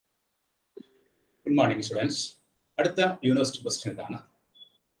Good morning, students. At the university question,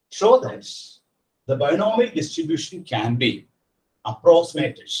 show that the binomial distribution can be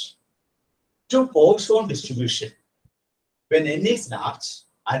approximated to Poisson distribution when n is large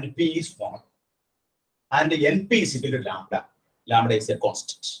and p is small, and np is equal to lambda. Lambda is a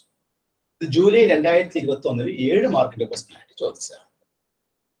constant. The July 2021 market question.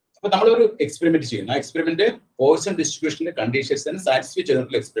 But we experiment experiment Poisson distribution conditions and satisfy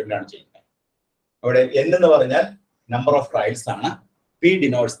general experiment. N number of trials, P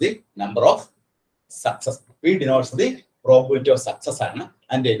denotes the number of success. P denotes the probability of success, and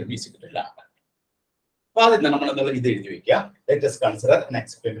N is equal to lambda. Let us consider an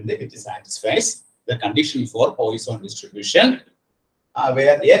experiment which satisfies the condition for Poisson distribution,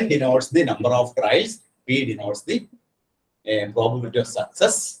 where N denotes the number of trials, P denotes the probability of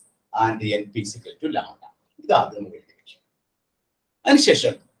success, and the NP is equal to lambda. This is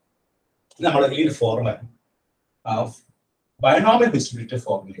the formula of binomial distributed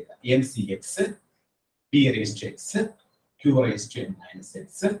formula NCX, P raised to X, Q raised to N minus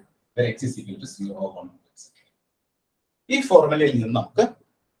X, where X is equal to 0 or 1. This formula is the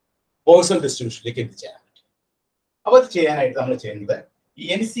Poisson distribution. Now, we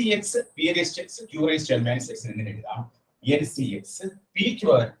NCX, P raised to X, Q raised to N minus X. NCX, P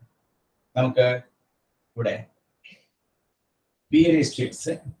square. P raised to X,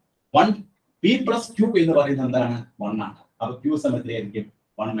 1 P plus Q in the 1. Q is 1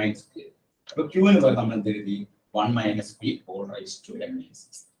 minus Q. So Q in the 1 minus P all raised to N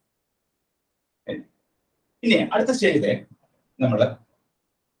minus X. At the stage there,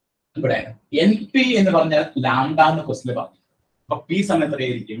 NP in the lambda question. P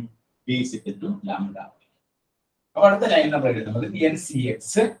P is equal to lambda. What the line number?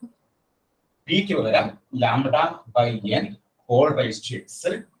 NCX P lambda by N whole raised to X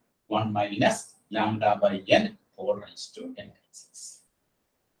 1 minus lambda by N whole raised to N minus X.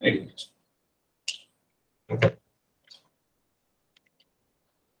 Very good.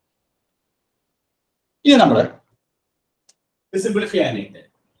 This number is simplified.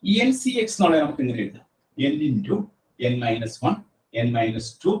 NCX N into N minus 1, N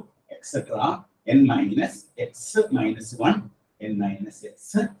minus 2, etc. N minus X minus 1, N minus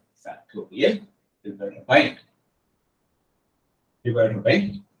X factorial divided by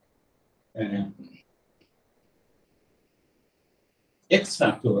X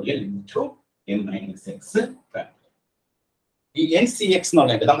factorial into N minus X factorial. NCX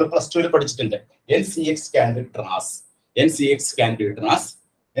plus 2 NCX can be trans. NCX can be trans.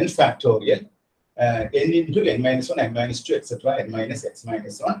 N factorial. N into N minus 1, N minus 2, etc. N minus X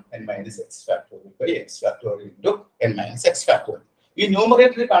minus 1, N minus X factorial by X factorial into N minus X factorial. In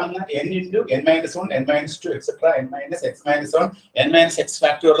numerator, N into N minus 1, N minus 2, etc. N minus X minus 1, N minus X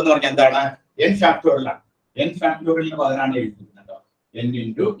factorial. N factorial. N factorial N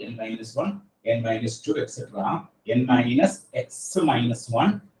into N minus 1, N minus 2, etc. N minus X minus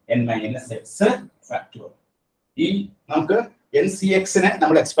 1, N minus X factorial. NCX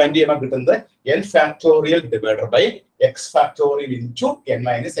expand N factorial divided by X factorial into N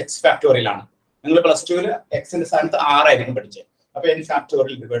minus X factorial. Plus 2 X in the R N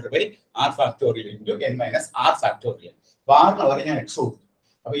factorial divided by R factorial into N minus R factorial. Bar X.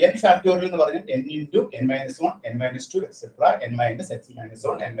 N factorial N into N minus 1, N minus 2, etc. N minus X minus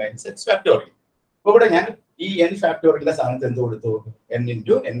 1, N minus X factorial. N factorial N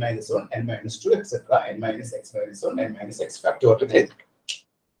into N minus 1, N minus 2, etc. N minus X minus 1, N minus X factorial.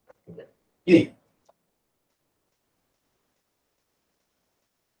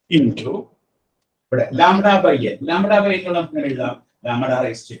 Into lambda by N. Lambda by N lambda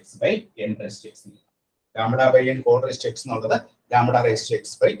raised to X by N raised to X. Lambda by N whole raised to X lambda raised to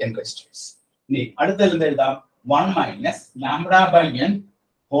X by N raised to X. 1 minus lambda by N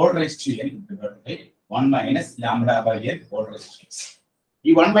whole raised to N divided by 1 minus lambda by N whole raised to X.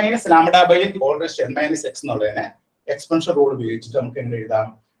 This 1 minus lambda by N whole raised to N minus X exponential rule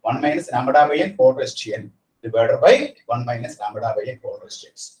 1 minus lambda by N whole raised to N divided by 1 minus lambda by N whole raised to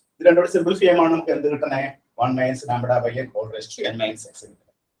X. This simplify 1 minus lambda by N whole raised to N minus X.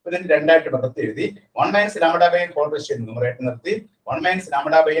 But then 1 minus lambda by N whole raised to N numerator 1 minus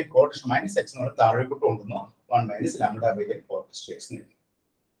lambda by N whole raised to minus X 1 minus lambda by N whole raised to X.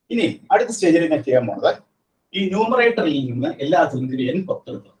 At the stage in the numerator in N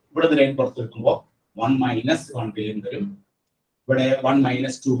 1 minus 1 by N, 1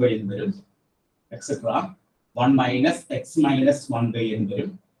 minus 2 by N, etc. 1 minus X minus 1 by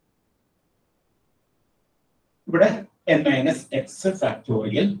N. N minus X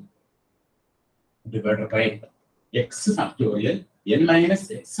factorial divided by X factorial, N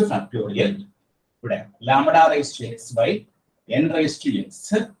minus X factorial ഇവിടെ lambda raised to x by n raised to x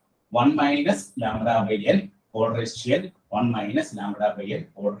 1 minus lambda by n whole raised to n 1 minus lambda by n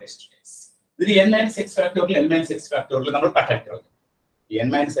whole raised to x. ഇതിൽ n minus x factorial n minus x factorial നമ്മൾ കട്ടാക്കി n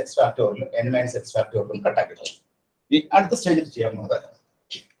minus x factorial n minus x factorial കട്ടാക്കി ഈ അടുത്ത സ്റ്റേജിൽ ചെയ്യാൻ പോകുന്നത്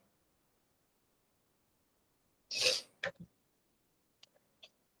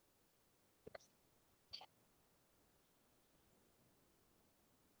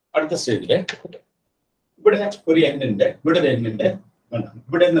അടുത്ത സ്റ്റേജില് ഇവിടെ ഒരു n ഉണ്ട് ഇവിടെ ഒരു n ഉണ്ട്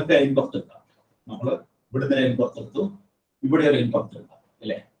ഇവിടെ നിന്നൊക്കെ n പുറത്തെടുക്കാം നമ്മൾ ഇവിടെ നിന്ന് n പുറത്തെടുത്തു ഇവിടെ ഒരു n പുറത്തെടുക്കാം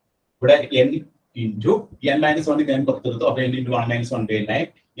അല്ലേ ഇവിടെ n into n minus 1 n പുറത്തെടുത്തു അപ്പോൾ n into 1 minus 1 by n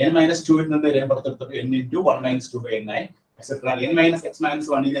n minus 2 ൽ നിന്ന് n പുറത്തെടുത്തു n into 1 minus 2 by n etc. n minus x minus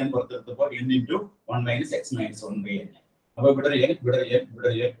 1 ൽ n പുറത്തെടുത്തപ്പോൾ n into 1 minus x minus 1 by n. അപ്പോൾ ഇവിടെ ഒരു n ഇവിടെ n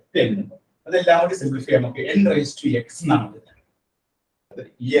ഇവിടെ n ഉണ്ട്. അതെല്ലാം കൂടി സിംപ്ലിഫൈ ചെയ്യാം നമുക്ക് n raised to x എന്നാണ്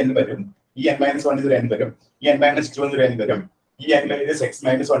ഈ n വരും ഈ n minus 1 ഇതിൽ n വരും ഈ n minus 2 ഇതിൽ n വരും ഈ n minus x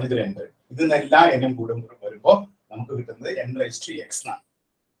minus 1 ഇതിൽ n വരും ഇതിനെല്ലാം n കൂടുമ്പോൾ വരുമ്പോൾ നമുക്ക് കിട്ടുന്നത് n raised to x എന്നാണ്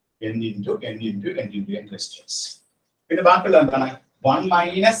n into n into n into n raised to x. പിന്നെ ബാക്കിയുള്ള എന്താണ് 1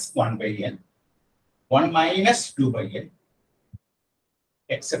 minus 1 by n 1 minus 2 by n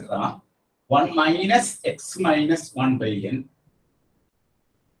etc. 1 minus x minus 1 by n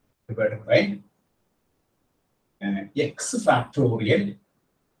divided by x factorial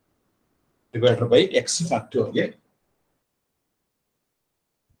divided by x factorial.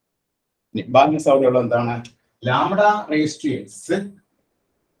 Balance അവിടെയുള്ള എന്താണ് lambda raised to x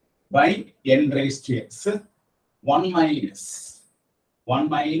by n raised to x 1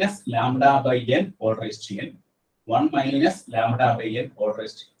 minus lambda by n whole raised to n 1 minus lambda by n whole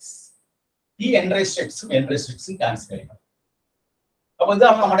raised to x. ഈ n raised to x n raised to x cancel ചെയ്യണം. അപ്പോൾ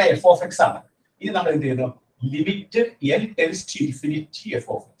ഇതാണ് നമ്മുടെ f of x ആണ്. ഇനി നമ്മൾ എന്ത് ചെയ്യുന്നു limit n tends to infinity f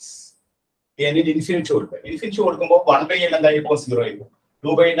of x. n ന് ഇൻഫിനിറ്റി കൊടുക്കുക. ഇൻഫിനിറ്റി കൊടുക്കുമ്പോൾ 1 by n എന്തായി ഇപ്പോൾ 0 ആയി പോകും.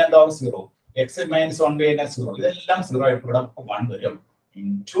 2 by n എന്താവും 0. x minus 1 by n 0. ഇതെല്ലാം 0 ആയിട്ട് ഇവിടെ 1 വരും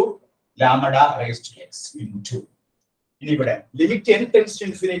into lambda raised to x into. ഇനി ഇവിടെ limit n tends to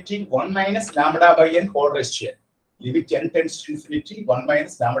infinity 1 minus lambda by n whole raised to n. Limit n tends to infinity 1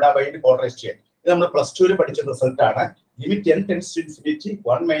 minus lambda by n whole raised to n. ഇത് നമ്മൾ plus 2 ൽ പഠിച്ച result ആണ്. Limit n tends to infinity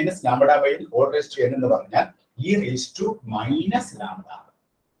 1 minus lambda by n whole raised to n എന്ന് പറഞ്ഞാൽ e raised to minus lambda.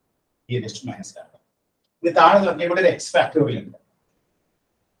 e raised to minus lambda. ഇത് താഴെ നോക്കിയാൽ ഇവിടെ ഒരു x factorial ഉണ്ട്.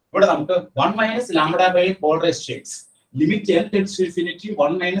 ഇവിടെ നമുക്ക് 1 minus lambda by n whole raised to x. Limit n tends to infinity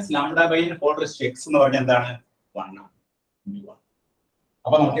 1 minus lambda by n whole raised to x എന്ന് പറഞ്ഞാൽ എന്താണ് 1 ആണ്.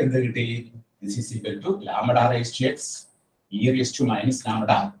 അപ്പോൾ നമുക്ക് എന്ത് കിട്ടി this is equal to lambda raised to x e raised to minus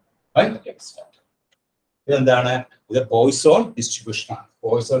lambda by x factor. ഇതെന്താണ് ഇത് പോയ്സോൺ ഡിസ്ട്രിബ്യൂഷൻ ആണ്.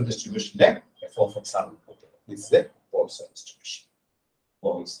 പോയ്സോൺ ഡിസ്ട്രിബ്യൂഷന്റെ f of x ആണ്. this is the Poisson distribution.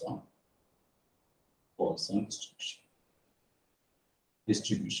 Poisson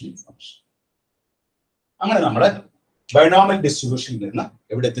distribution function. അങ്ങനെ നമ്മൾ ബൈനോമിയൽ ഡിസ്ട്രിബ്യൂഷനിൽ നിന്ന്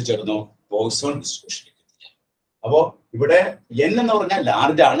എവിടെ എത്തിച്ചേർന്നു Poisson distribution. അപ്പോൾ ഇവിടെ n എന്ന് പറഞ്ഞാൽ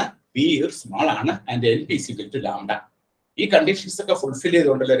ലാർജ് ആണ്, p സ്മോൾ ആണ് and n is equal to lambda. ഈ കണ്ടീഷൻസ് ഒക്കെ ഫുൾഫിൽ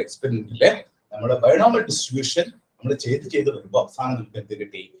ചെയ്തുകൊണ്ടുള്ള ഒരു എക്സ്പെരിമെന്റില് നമ്മുടെ ബൈനോമിയൽ ഡിസ്ട്രിബ്യൂഷൻ നമ്മൾ ചെയ്ത് വരുമ്പോൾ അവസാനം നമുക്ക് എന്ത്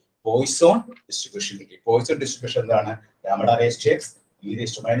കിട്ടി പോയ്സോൺ ഡിസ്ട്രിബ്യൂഷൻ കിട്ടി. പോയ്സോൺ ഡിസ്ട്രിബ്യൂഷൻ എന്താണ് lambda raised to x e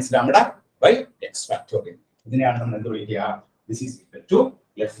raised to minus lambda by x factorial. ഇതിനെയാണ് നമ്മൾ എന്ത് വിളിക്കുക this is equal to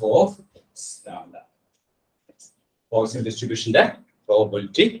f of x lambda. Poisson ഡിസ്ട്രിബ്യൂഷന്റെ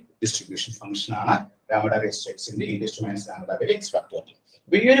probability distribution function ആണ് lambda raised to x ന്റെ e raised to minus lambda by x factorial.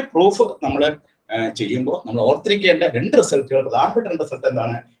 ഈ ഒരു proof നമ്മൾ ചെയ്യുമ്പോൾ നമ്മൾ ഓർത്തിരിക്കേണ്ട രണ്ട് റിസൾട്ടുകൾ, പ്രധാനപ്പെട്ട രണ്ട് റിസൾട്ട്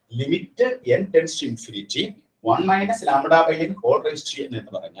എന്താണ് limit n tends to infinity 1 minus lambda by n whole raised to n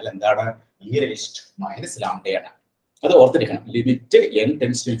എന്ന് പറഞ്ഞാൽ എന്താണ് e raised to minus lambda ആണ്. അത് ഓർത്തിരിക്കണം. Limit n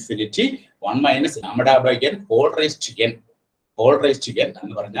tends to infinity 1 minus lambda by n whole raised to n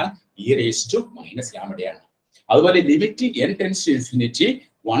എന്ന് പറഞ്ഞാൽ e raised to minus lambda ആണ്. അതുപോലെ limit n tends to infinity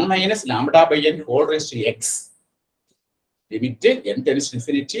 1 minus lambda by n whole raised to x. Limit n tends to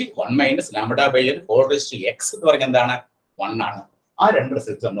infinity 1 minus lambda by n whole raised to x എന്ന് പറഞ്ഞാൽ എന്താണ് 1 ആണ്. ആ രണ്ട്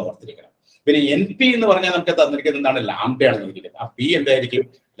result നമ്മൾ ഓർത്തിരിക്കണം. പിന്നെ എൻ പി എന്ന് പറഞ്ഞാൽ നമുക്ക് തന്നിരിക്കുന്നത് എന്താണ് ലാംഡയാണ് തന്നിരിക്കുന്നത്. ആ പി എന്തായിരിക്കും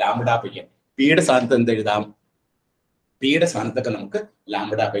ലാംഡ ബൈ എൻ. പിയുടെ സ്ഥാനത്ത് എന്ത് എഴുതാം, പിയുടെ സ്ഥാനത്തൊക്കെ നമുക്ക്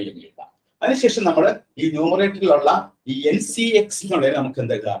ലാംഡ ബൈ എൻ എഴുതാം. അതിനുശേഷം നമ്മൾ ഈ ന്യൂമറേറ്ററിലുള്ള ഈ എൻ സി എക്സ് എന്നുള്ളത് നമുക്ക്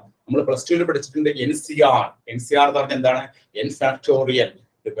എന്ത് എഴുതാം, നമ്മൾ പ്ലസ് ടുവിൽ പഠിച്ചിട്ടുണ്ട് എൻ സി ആർ എന്ന് പറഞ്ഞാൽ എന്താണ് N factorial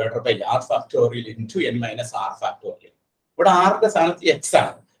divided by R factorial into N minus R factorial. ഇവിടെ ആറിന്റെ സ്ഥാനത്ത് എക്സ്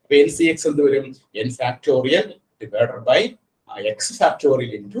ആണ്. അപ്പൊ എൻ സി എക്സ് എന്ത് വരും N factorial divided by x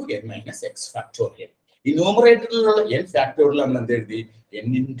factorial into n minus x factorial. ഈ ന്യൂമറേറ്ററിലുള്ള n ഫാക്ടോറിയൽ നമ്മൾ എന്ത് എഴുതി n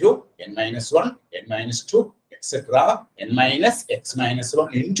into n minus 1 n minus 2 n etc. n minus x minus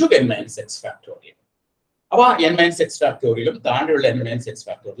 1 into n minus x factorial. അപ്പോൾ n minus x factorial താഴെയുള്ള n minus x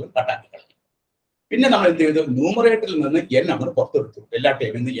factorial കട്ടാക്കി കളയും. പിന്നെ നമ്മൾ എന്ത് ചെയ്തു? ന്യൂമറേറ്ററിൽ നിന്ന് n നമ്മൾ പുറത്തെടുത്തു. എല്ലാ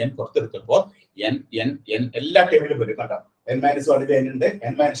ടേമിൽ നിന്ന് n പുറത്തെടുത്തപ്പോൾ n എല്ലാ ടേമിലും വരും കേട്ടോ. n minus 1 n ഉണ്ട്,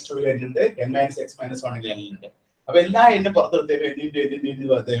 n minus 2 n ഉണ്ട്, n minus x minus 1 n ഉണ്ട്. അപ്പൊ എല്ലാ n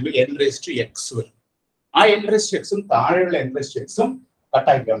പുറത്തെടുത്തപ്പോൾ n raised to x വരും. ആ n raised to x ഉം താഴെയുള്ള n raised to x ഉം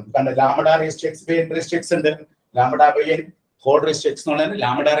കട്ടാക്കി കളയും. കാരണം lambda raised to x by n raised to x ഉണ്ട്. Lambda by n whole raised to x എന്നുള്ളതാണ്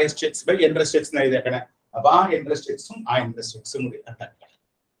lambda raised to x by n raised to x എന്ന് എഴുതിയേക്കണേ. അപ്പൊ ആ n raised to x ഉം ആ n raised to x ഉം കൂടി കട്ടാക്കി കളയും.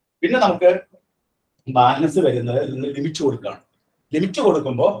 പിന്നെ നമുക്ക് ബാലൻസ് വരുന്നത് ലിമിറ്റ് കൊടുക്കുകയാണ്. ലിമിറ്റ്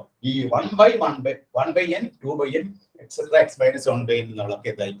കൊടുക്കുമ്പോൾ ഈ 1/n 2/n etcetera x minus 1/n എന്നുള്ളതൊക്കെ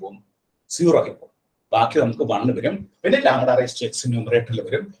എന്തായി പോകും? 0 ആയി പോകും. ബാക്കി നമുക്ക് 1 വരും. പിന്നെ ലാംഡ raised to x ന്യൂമറേറ്ററിൽ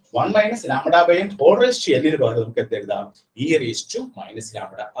വരും. 1 minus lambda by n whole raised to n ന് പകരം നമുക്ക് എന്ത് എഴുതാം? e raised to minus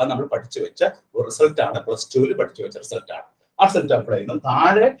lambda. അത് നമ്മൾ പഠിച്ചു വെച്ച ഒരു റിസൾട്ട് ആണ്. +2 പഠിച്ചു വെച്ച റിസൾട്ട് ആണ്. ആ റിസൾട്ട് അപ്ലൈ ചെയ്യുന്നു.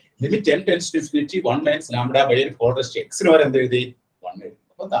 താഴെ limit n tends to infinity 1 minus lambda by n whole raised to x ന് പകരം എന്ത് എഴുതി? 1 എഴുതി.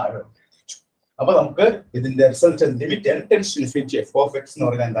 അപ്പോൾ താഴെ അപ്പൊ നമുക്ക് ഇതിന്റെ result limit n tends to infinity f of x എന്ന്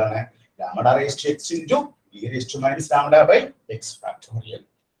പറയുന്നത് എന്താണ്? Lambda raised to x into e raised to minus lambda by x factorial.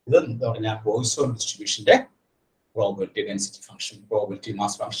 ഇത് എന്താ പറഞ്ഞാൽ Poisson ഡിസ്ട്രിബ്യൂഷന്റെ probability density function, probability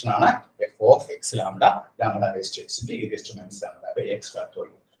mass function ആണ് f of x lambda raised to x into e raised to minus lambda by x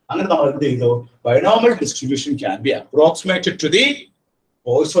factorial. അങ്ങനെ നമ്മൾ എന്ത് ചെയ്തു? Binomial distribution can be approximated to the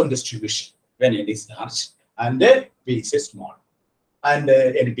Poisson distribution when n is large and p is small. And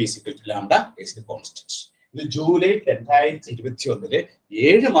NP is equal to lambda is the constant. ഇത് July 2021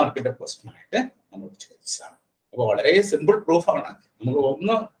 7 മാർക്കിന്റെ question ആയിട്ട് നമ്മൾ ചോദിച്ചതാണ്. അപ്പോൾ വളരെ സിമ്പിൾ പ്രൂഫ് ആണ്. നമുക്ക്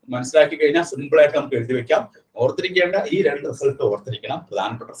ഒന്ന് മനസ്സിലാക്കി കഴിഞ്ഞാൽ സിമ്പിൾ ആയിട്ട് നമുക്ക് എഴുതി വെക്കാം. ഓർത്തിരിക്കേണ്ട ഈ രണ്ട് റിസൾട്ട് ഓർത്തിരിക്കണം.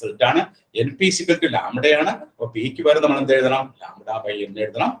 പ്രധാനപ്പെട്ട റിസൾട്ട് ആണ്. NP is equal to ലാംഡയാണ്. അപ്പോൾ പിക്ക് വരെ നമ്മൾ എന്ത് എഴുതണം? ലാംഡ ബൈ n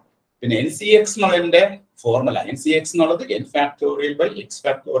എഴുതണം. പിന്നെ NCX എന്നുള്ളതിന്റെ ഫോർമുല NCX എന്നുള്ളത് n factorial by x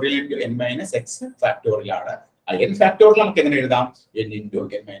factorial into n minus x factorial ആണ്. n ഫാക്ടോറിയൽ നമുക്ക് എങ്ങനെ എഴുതാം? n into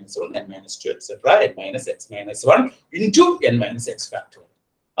n minus 1, n minus 2, etc. n minus x minus 1 into n minus x factorial.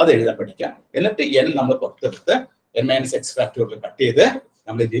 അത് എഴുതാൻ പഠിക്കാം. എന്നിട്ട് n നമ്മൾ പുറത്തെടുത്ത് n minus x factorial cut ചെയ്ത്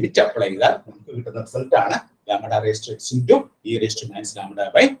നമ്മൾ ലിമിറ്റ് അപ്ലൈ ചെയ്താൽ നമുക്ക് കിട്ടുന്ന റിസൾട്ട് ആണ് lambda raised to x into e raised to minus lambda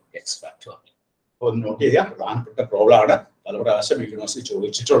by x factorial. ഒന്ന് നോട്ട് ചെയ്യുക. പ്രധാനപ്പെട്ട പ്രോബ്ലം ആണ്. പല പ്രാവശ്യം യൂണിവേഴ്സിറ്റി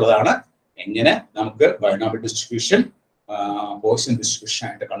ചോദിച്ചിട്ടുള്ളതാണ്. എങ്ങനെ നമുക്ക് ബൈനോമിയൽ ഡിസ്ട്രിബ്യൂഷൻ പോയിസൺ ഡിസ്ട്രിബ്യൂഷൻ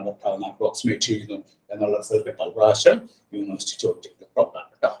ആയിട്ട് കൺവെർട്ട് ആവുന്ന അപ്രോക്സിമേറ്റ് ചെയ്യുന്നു എന്നുള്ള റിസൾട്ട് പല പ്രാവശ്യം യൂണിവേഴ്സിറ്റി ചോദിച്ചിട്ടുണ്ട്. പ്രോബ്ലം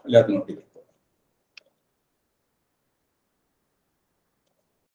കേട്ടോ. എല്ലാവരും നോട്ട് ചെയ്തു.